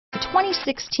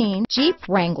2016 Jeep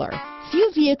Wrangler.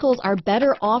 Few vehicles are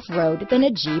better off-road than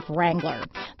a Jeep Wrangler.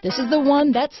 This is the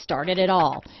one that started it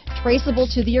all. Traceable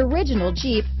to the original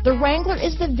Jeep, the Wrangler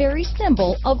is the very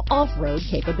symbol of off-road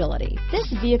capability.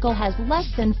 This vehicle has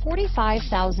less than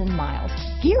 45,000 miles.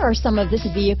 Here are some of this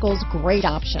vehicle's great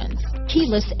options: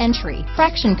 keyless entry,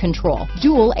 traction control,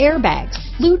 dual airbags,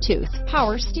 Bluetooth,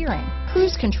 power steering,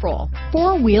 cruise control,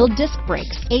 four-wheel disc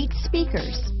brakes, 8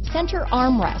 speakers, center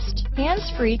armrest,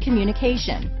 hands-free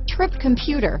communication, trip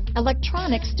computer,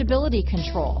 electronic stability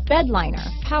control, BEDLINER,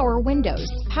 power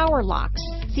windows, power locks,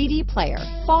 CD player,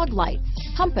 fog lights,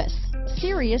 compass,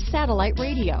 SIRIUS Satellite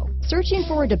Radio. Searching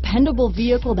for a dependable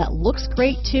vehicle that looks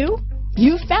great too?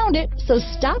 You found it, so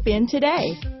stop in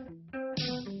today.